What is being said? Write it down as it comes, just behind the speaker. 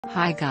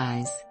Hi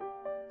guys.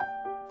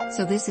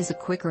 So this is a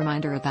quick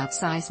reminder about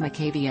Seismic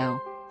Avo.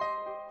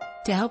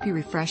 To help you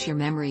refresh your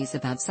memories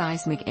about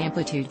seismic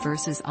amplitude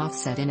versus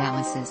offset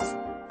analysis.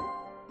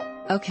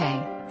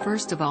 Okay,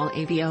 first of all,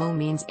 AVO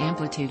means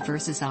amplitude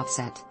versus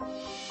offset.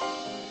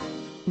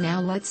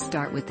 Now let's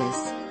start with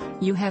this.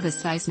 You have a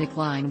seismic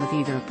line with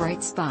either a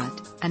bright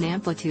spot, an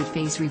amplitude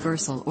phase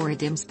reversal, or a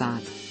dim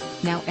spot.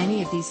 Now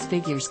any of these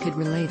figures could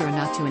relate or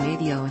not to an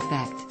AVO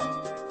effect.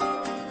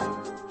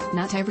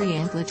 Not every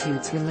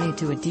amplitudes relate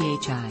to a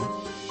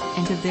DHI.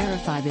 And to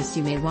verify this,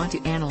 you may want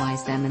to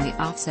analyze them in the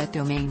offset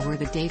domain where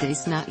the data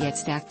is not yet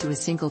stacked to a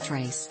single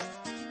trace.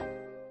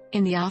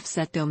 In the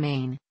offset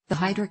domain, the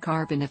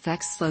hydrocarbon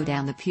effects slow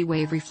down the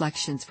P-wave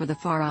reflections for the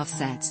far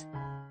offsets.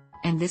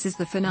 And this is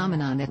the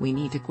phenomenon that we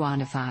need to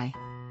quantify.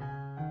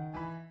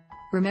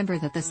 Remember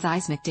that the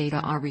seismic data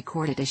are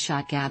recorded as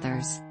shot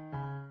gathers.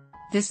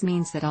 This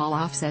means that all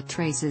offset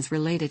traces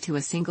related to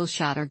a single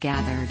shot are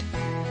gathered.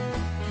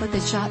 But the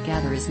shot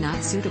gather is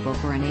not suitable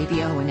for an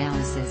AVO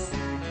analysis,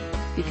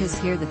 because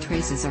here the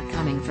traces are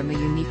coming from a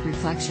unique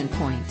reflection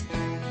point.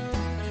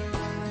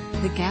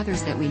 The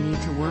gathers that we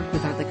need to work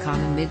with are the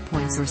common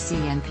midpoints, or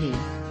CMP.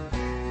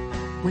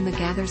 When the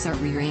gathers are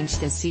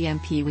rearranged as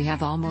CMP, we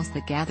have almost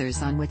the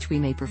gathers on which we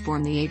may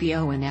perform the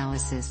AVO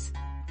analysis.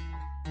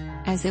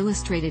 As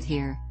illustrated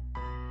here.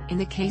 In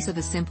the case of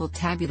a simple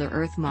tabular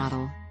Earth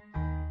model,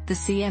 the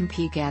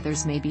CMP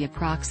gathers may be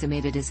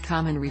approximated as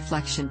common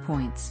reflection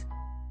points.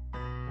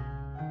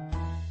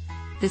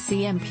 The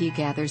CMP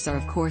gathers are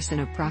of course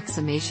an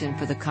approximation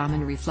for the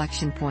common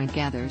reflection point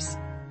gathers.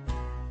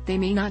 They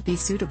may not be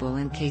suitable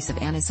in case of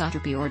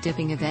anisotropy or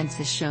dipping events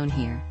as shown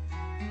here.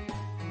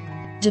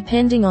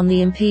 Depending on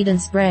the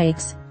impedance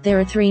breaks, there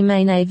are three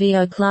main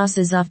AVO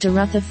classes after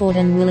Rutherford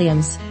and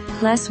Williams.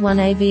 Class 1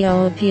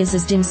 AVO appears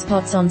as dim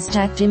spots on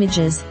stacked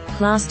images,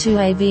 Class 2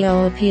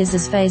 AVO appears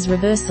as phase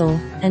reversal,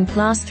 and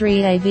Class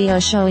 3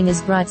 AVO showing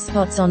as bright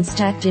spots on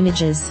stacked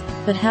images.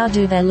 But how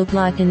do they look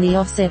like in the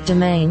offset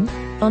domain?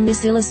 On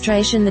this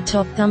illustration, the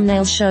top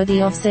thumbnails show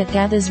the offset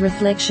gathers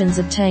reflections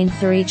obtained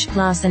for each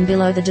class, and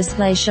below the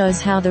display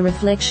shows how the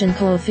reflection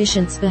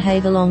coefficients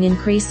behave along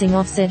increasing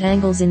offset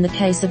angles in the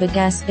case of a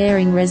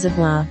gas-bearing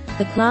reservoir.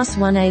 The Class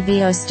 1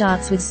 AVO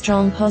starts with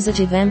strong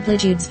positive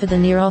amplitudes for the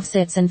near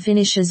offsets and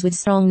finishes with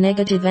strong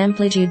negative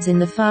amplitudes in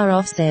the far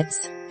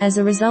offsets. As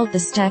a result, the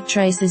stack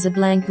trace is a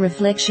blank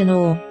reflection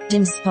or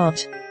dim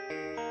spot.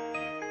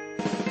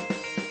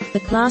 The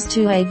Class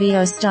 2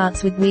 AVO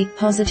starts with weak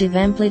positive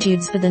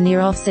amplitudes for the near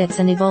offsets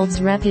and evolves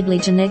rapidly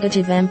to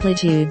negative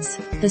amplitudes.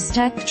 The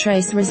stacked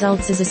trace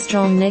results as a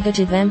strong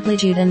negative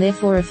amplitude and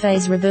therefore a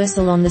phase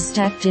reversal on the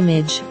stacked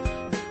image.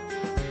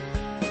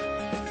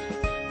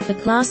 The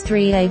Class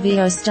 3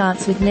 AVO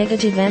starts with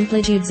negative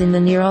amplitudes in the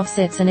near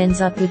offsets and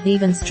ends up with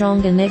even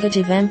stronger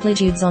negative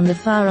amplitudes on the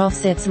far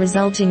offsets,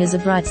 resulting as a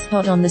bright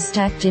spot on the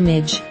stacked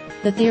image.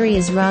 The theory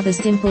is rather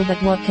simple,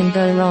 but what can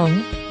go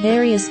wrong?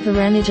 Various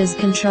parameters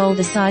control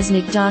the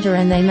seismic data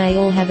and they may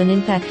all have an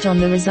impact on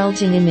the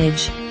resulting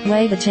image.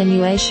 Wave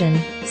attenuation,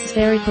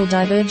 spherical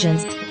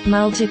divergence,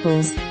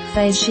 multiples,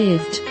 phase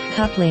shift,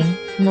 coupling,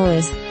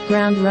 noise,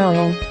 ground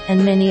roll,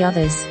 and many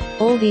others.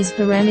 All these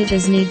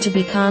parameters need to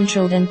be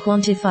controlled and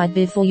quantified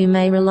before you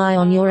may rely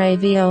on your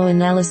AVO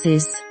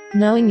analysis.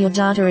 Knowing your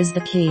data is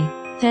the key.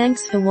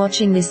 Thanks for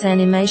watching this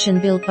animation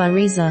built by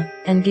Reza,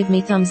 and give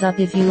me thumbs up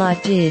if you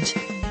liked it.